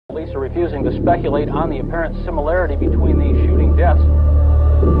Police are refusing to speculate on the apparent similarity between these shooting deaths.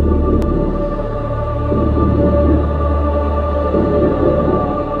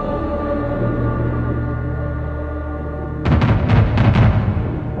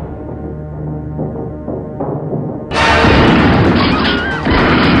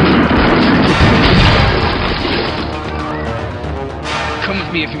 Come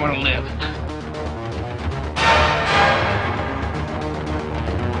with me if you want to live.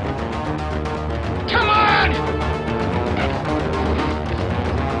 Come on!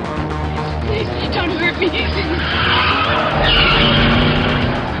 Please, don't hurt me.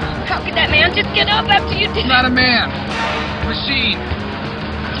 How could that man just get up after you did? Not a man. Machine.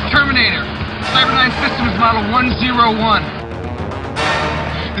 Terminator. Cyberdyne Systems Model 101.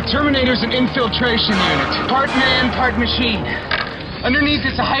 The Terminator's an infiltration unit. Part man, part machine. Underneath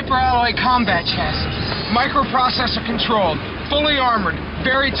it's a hyperalloy combat chassis. Microprocessor controlled. Fully armored.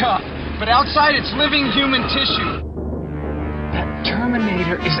 Very tough. But outside it's living human tissue. That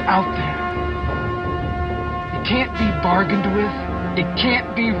Terminator is out there. It can't be bargained with. It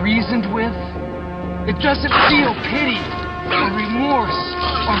can't be reasoned with. It doesn't feel pity or remorse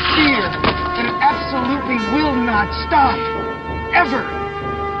or fear. And it absolutely will not stop. Ever.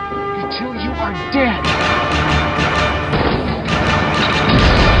 Until you are dead.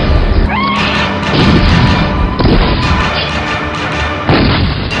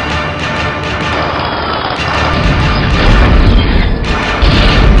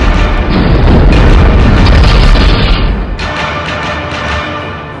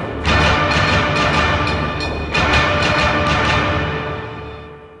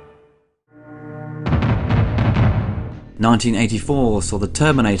 1984 saw the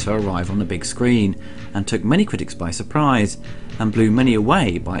Terminator arrive on the big screen and took many critics by surprise and blew many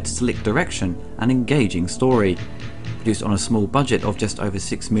away by its slick direction and engaging story. Produced on a small budget of just over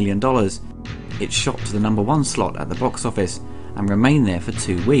 $6 million, it shot to the #1 slot at the box office and remained there for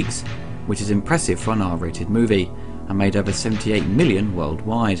 2 weeks, which is impressive for an R-rated movie, and made over $78 million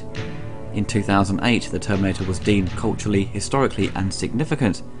worldwide. In 2008, the Terminator was deemed culturally, historically and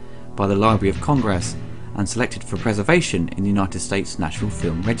significant by the Library of Congress and selected for preservation in the United States National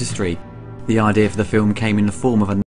Film Registry. The idea for the film came in the form of a